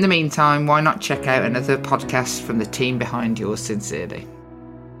 In the meantime, why not check out another podcast from the team behind Yours Sincerely?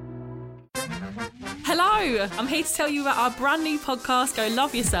 Hello, I'm here to tell you about our brand new podcast, Go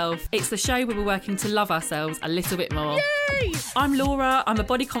Love Yourself. It's the show where we're working to love ourselves a little bit more. Yay! I'm Laura. I'm a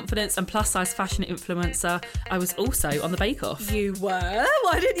body confidence and plus size fashion influencer. I was also on the Bake Off. You were?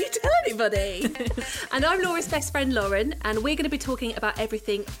 Why didn't you tell anybody? And I'm Laura's best friend, Lauren, and we're going to be talking about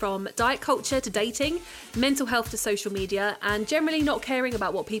everything from diet culture to dating, mental health to social media, and generally not caring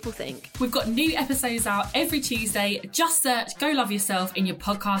about what people think. We've got new episodes out every Tuesday. Just search Go Love Yourself in your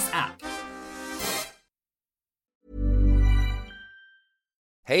podcast app.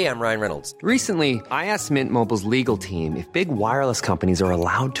 Hey, I'm Ryan Reynolds. Recently, I asked Mint Mobile's legal team if big wireless companies are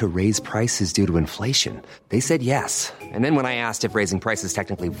allowed to raise prices due to inflation. They said yes. And then when I asked if raising prices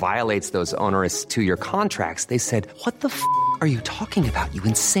technically violates those onerous 2-year contracts, they said, "What the f*** are you talking about, you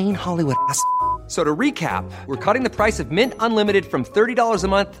insane Hollywood ass?" So to recap, we're cutting the price of Mint Unlimited from $30 a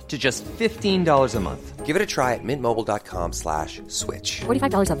month to just $15 a month. Give it a try at mintmobile.com/switch.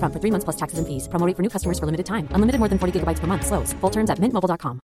 $45 up front for 3 months plus taxes and fees. Promo rate for new customers for limited time. Unlimited more than 40 gigabytes per month. Slows full terms at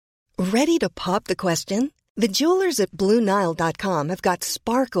mintmobile.com. Ready to pop the question? The jewelers at BlueNile.com have got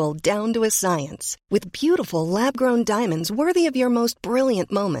sparkle down to a science with beautiful lab-grown diamonds worthy of your most brilliant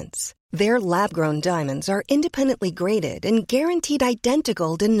moments. Their lab-grown diamonds are independently graded and guaranteed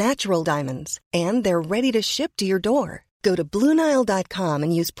identical to natural diamonds, and they're ready to ship to your door. Go to BlueNile.com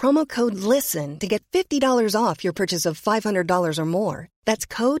and use promo code LISTEN to get $50 off your purchase of $500 or more. That's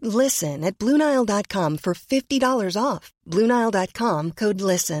code LISTEN at BlueNile.com for $50 off. BlueNile.com, code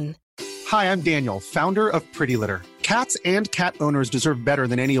LISTEN. Hi, I'm Daniel, founder of Pretty Litter. Cats and cat owners deserve better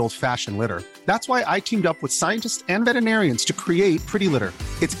than any old-fashioned litter. That's why I teamed up with scientists and veterinarians to create Pretty Litter.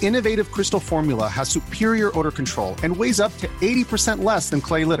 Its innovative crystal formula has superior odor control and weighs up to 80% less than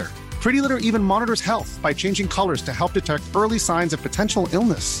clay litter. Pretty Litter even monitors health by changing colors to help detect early signs of potential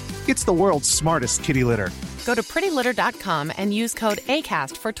illness. It's the world's smartest kitty litter. Go to prettylitter.com and use code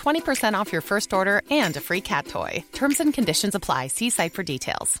ACAST for 20% off your first order and a free cat toy. Terms and conditions apply. See site for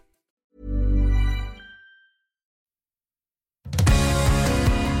details.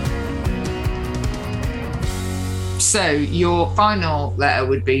 So your final letter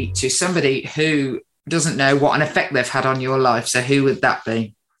would be to somebody who doesn't know what an effect they've had on your life. So who would that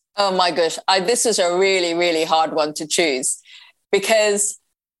be? Oh my gosh, this is a really, really hard one to choose because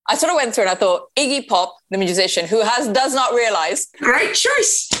I sort of went through and I thought Iggy Pop, the musician, who does not realize. Great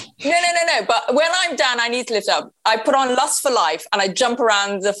choice. No. But when I'm down, I need to lift up. I put on Lust for Life and I jump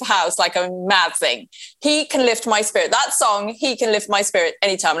around the house like a mad thing. He can lift my spirit. That song, he can lift my spirit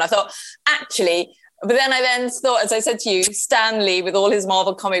anytime. And I thought, actually, but then I thought, as I said to you, Stan Lee with all his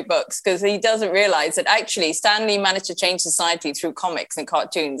Marvel comic books, because he doesn't realize that actually Stan Lee managed to change society through comics and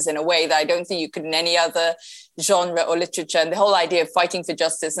cartoons in a way that I don't think you could in any other genre or literature, and the whole idea of fighting for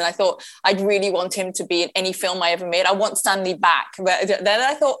justice. And I thought I'd really want him to be in any film I ever made. I want Stan Lee back. But then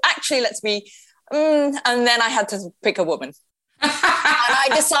I thought, actually, let's be... and then I had to pick a woman. And I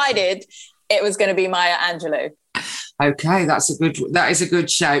decided it was going to be Maya Angelou. Okay, that is a good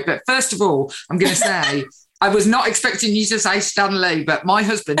shout. But first of all, I'm going to say, I was not expecting you to say Stan Lee, but my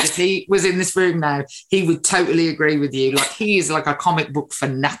husband, if he was in this room now, he would totally agree with you. Like, he is like a comic book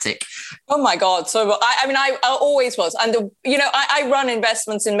fanatic. Oh my God. So, I always was. And, I run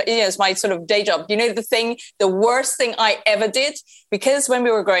investments in, it's my sort of day job. The worst thing I ever did, because when we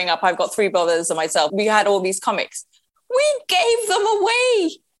were growing up, I've got 3 brothers and myself, we had all these comics. We gave them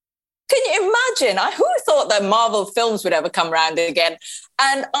away. Can you imagine? Who thought that Marvel films would ever come around again?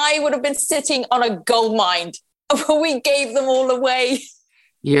 And I would have been sitting on a gold mine. We gave them all away.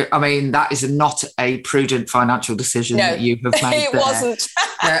 Yeah, I mean, that is not a prudent financial decision that you have made. It wasn't.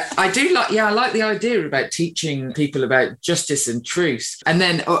 I like the idea about teaching people about justice and truth. And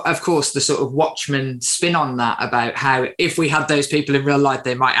then, of course, the sort of Watchmen spin on that about how if we had those people in real life,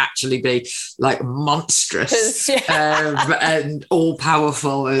 they might actually be like monstrous and all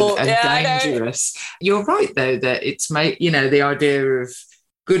powerful and dangerous. You're right, though, that it's the idea of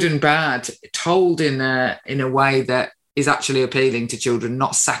good and bad told in a way that is actually appealing to children,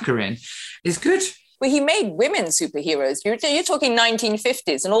 not saccharine, is good. Well, he made women superheroes. You're talking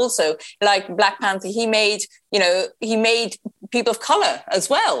 1950s, and also like Black Panther, he made people of color as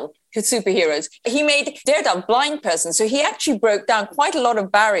well superheroes. He made Daredevil blind person, so he actually broke down quite a lot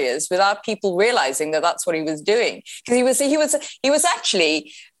of barriers without people realizing that that's what he was doing. Because he was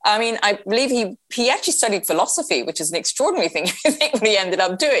actually. I mean, I believe he actually studied philosophy, which is an extraordinary thing, I think, what he ended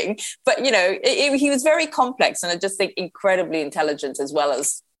up doing. But, he was very complex and I just think incredibly intelligent as well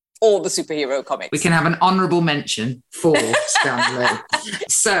as all the superhero comics. We can have an honourable mention for Stan Lee.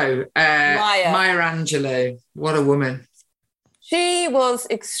 So, Maya Angelou, what a woman. She was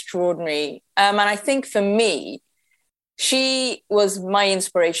extraordinary. And I think for me, She was my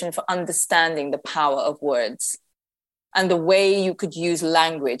inspiration for understanding the power of words and the way you could use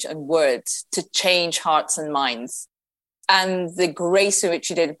language and words to change hearts and minds, and the grace in which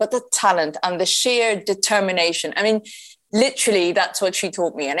she did it, but the talent and the sheer determination. I mean, literally, that's what she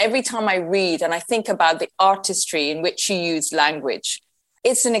taught me. And every time I read and I think about the artistry in which she used language,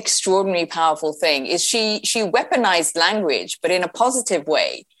 it's an extraordinarily powerful thing. She weaponized language, but in a positive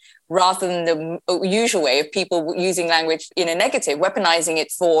way, rather than the usual way of people using language in a negative, weaponizing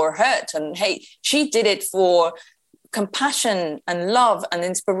it for hurt and hate. She did it for compassion and love and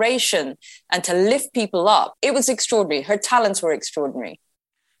inspiration and to lift people up. It was extraordinary. Her talents were extraordinary.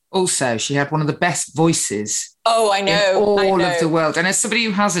 Also, she had one of the best voices. Oh, I know. In all of the world. And as somebody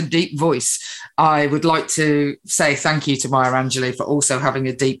who has a deep voice, I would like to say thank you to Maya Angelou for also having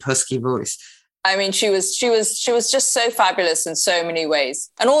a deep, husky voice. I mean, she was just so fabulous in so many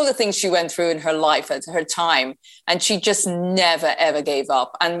ways, and all the things she went through in her life at her time, and she just never ever gave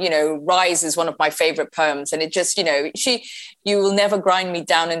up. And Rise is one of my favorite poems, and it just you will never grind me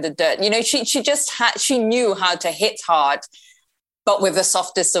down in the dirt. She knew how to hit hard, but with the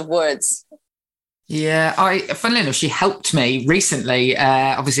softest of words. Yeah, funnily enough, she helped me recently,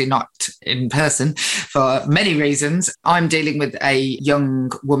 obviously not in person for many reasons. I'm dealing with a young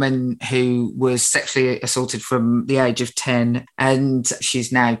woman who was sexually assaulted from the age of 10, and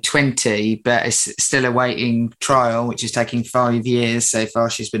she's now 20, but is still awaiting trial, which is taking 5 years so far.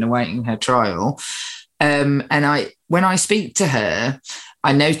 She's been awaiting her trial. And when I speak to her,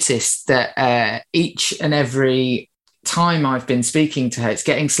 I noticed that each and every time I've been speaking to her, it's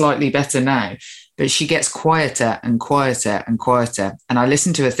getting slightly better now, but she gets quieter and quieter and quieter. And I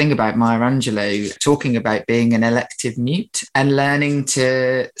listened to a thing about Maya Angelou talking about being an elective mute and learning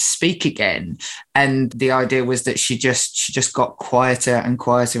to speak again. And the idea was that she just got quieter and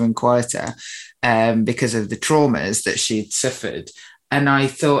quieter and quieter because of the traumas that she'd suffered. And I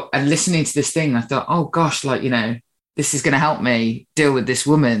thought, and listening to this thing, I thought, oh gosh, this is going to help me deal with this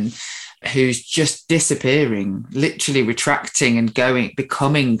woman who's just disappearing, literally retracting and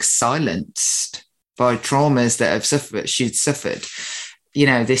becoming silenced by traumas that she'd suffered.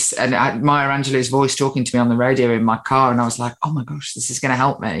 This, and Maya Angelou's voice talking to me on the radio in my car, and I was like, oh my gosh, this is going to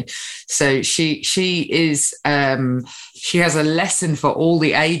help me. So she is, she has a lesson for all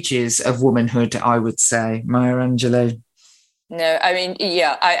the ages of womanhood, I would say, Maya Angelou. No, I mean,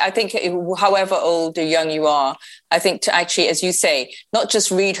 yeah, I think however old or young you are, I think to actually, as you say, not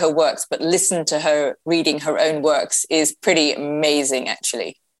just read her works, but listen to her reading her own works is pretty amazing,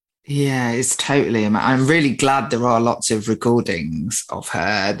 actually. Yeah, it's totally. I'm really glad there are lots of recordings of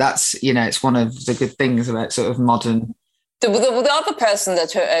her. That's, it's one of the good things about sort of modern. The other person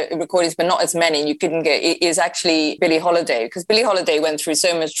that recordings, but not as many, you couldn't get, is actually Billie Holiday, because Billie Holiday went through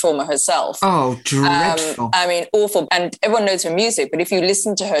so much trauma herself. Oh, dreadful. Awful. And everyone knows her music, but if you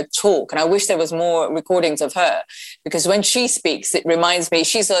listen to her talk, and I wish there was more recordings of her, because when she speaks, it reminds me,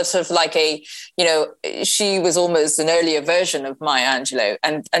 she's sort of like she was almost an earlier version of Maya Angelou.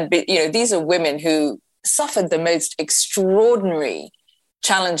 And these are women who suffered the most extraordinary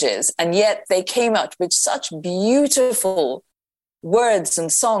challenges, and yet they came out with such beautiful words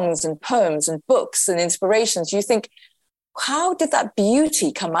and songs and poems and books and inspirations. You think, how did that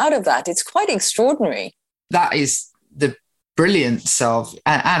beauty come out of that? It's quite extraordinary. That is the brilliance of,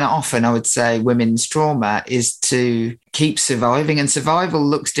 and often I would say women's trauma, is to keep surviving, and survival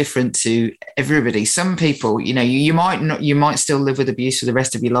looks different to everybody. Some people, you might still live with abuse for the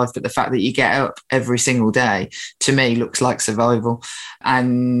rest of your life, but the fact that you get up every single day, to me, looks like survival.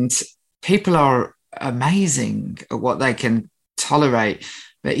 And people are amazing at what they can tolerate.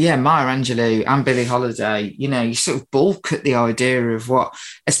 But yeah, Maya Angelou and Billie Holiday, you sort of balk at the idea of what,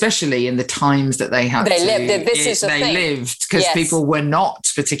 especially in the times that they had lived, because people were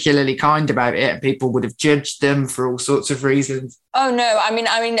not particularly kind about it, and people would have judged them for all sorts of reasons. Oh no, I mean,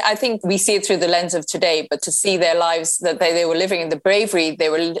 I think we see it through the lens of today, but to see their lives that they were living, and the bravery they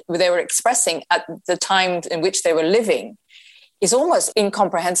were expressing at the time in which they were living, is almost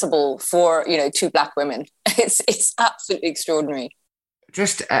incomprehensible for two Black women. It's absolutely extraordinary.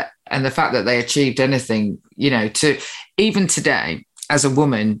 And the fact that they achieved anything, to even today, as a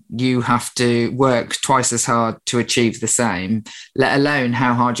woman, you have to work twice as hard to achieve the same, let alone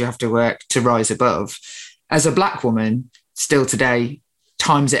how hard you have to work to rise above. As a Black woman, still today,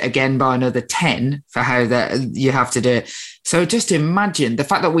 times it again by another 10 for how that you have to do it. So just imagine the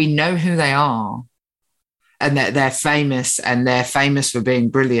fact that we know who they are and that they're famous, and they're famous for being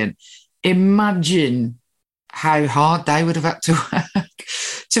brilliant. Imagine how hard they would have had to work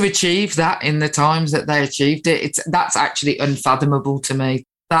to achieve that in the times that they achieved it. That's actually unfathomable to me.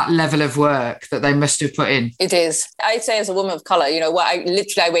 that level of work that they must have put in. It is. I'd say as a woman of colour, you know, I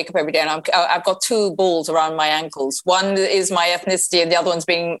wake up every day and I've got two balls around my ankles. One is my ethnicity and the other one's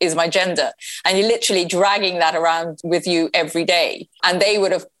is my gender. And you're literally dragging that around with you every day. And they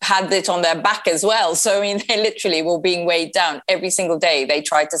would have had it on their back as well. So, I mean, they literally were being weighed down every single day. They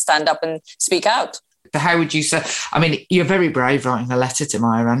tried to stand up and speak out. How would you say? I mean, you're very brave writing a letter to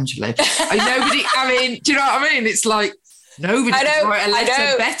Maya Angelou. Do you know what I mean? It's like, nobody can write a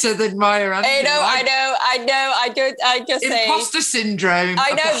letter better than Maya Angelou. I just say imposter syndrome.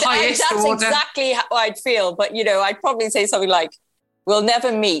 I know that's order. Exactly how I'd feel. But, you know, I'd probably say something like, we'll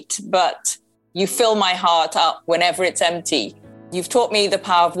never meet, but you fill my heart up whenever it's empty. You've taught me the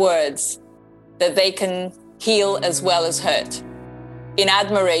power of words, that they can heal as well as hurt. In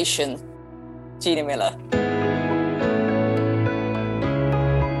admiration, Gina Miller.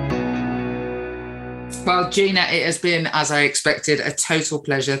 Well, Gina, it has been, as I expected, a total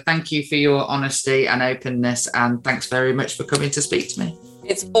pleasure. Thank you for your honesty and openness, and thanks very much for coming to speak to me.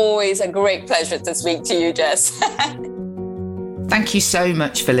 It's always a great pleasure to speak to you, Jess. Thank you so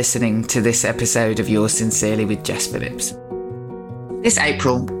much for listening to this episode of Yours Sincerely with Jess Phillips. This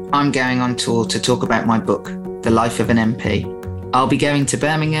April, I'm going on tour to talk about my book, The Life of an MP. I'll be going to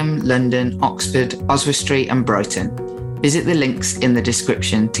Birmingham, London, Oxford, Oswestry and Brighton. Visit the links in the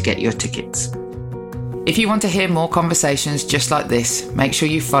description to get your tickets. If you want to hear more conversations just like this, make sure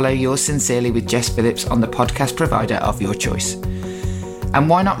you follow Yours Sincerely with Jess Phillips on the podcast provider of your choice. And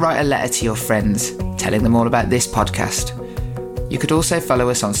why not write a letter to your friends, telling them all about this podcast? You could also follow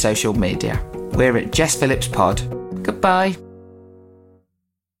us on social media. We're at Jess Phillips Pod. Goodbye.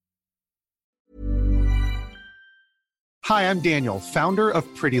 Hi, I'm Daniel, founder of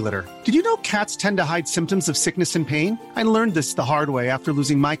Pretty Litter. Did you know cats tend to hide symptoms of sickness and pain? I learned this the hard way after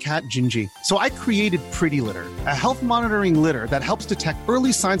losing my cat, Gingy. So I created Pretty Litter, a health monitoring litter that helps detect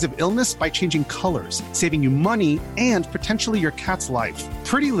early signs of illness by changing colors, saving you money and potentially your cat's life.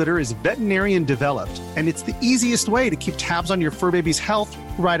 Pretty Litter is veterinarian developed, and it's the easiest way to keep tabs on your fur baby's health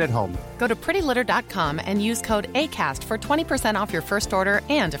right at home. Go to prettylitter.com and use code ACAST for 20% off your first order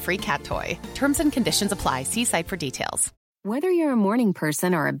and a free cat toy. Terms and conditions apply. See site for details. Whether you're a morning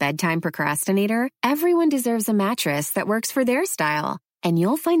person or a bedtime procrastinator, everyone deserves a mattress that works for their style. And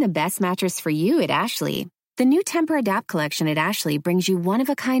you'll find the best mattress for you at Ashley. The new Temper-Adapt collection at Ashley brings you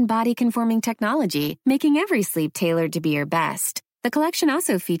one-of-a-kind body-conforming technology, making every sleep tailored to be your best. The collection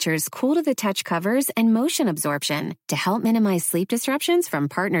also features cool-to-the-touch covers and motion absorption to help minimize sleep disruptions from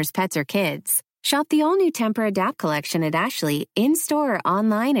partners, pets, or kids. Shop the all-new Temper-Adapt collection at Ashley, in-store or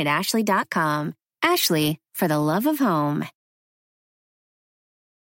online at ashley.com. Ashley, for the love of home.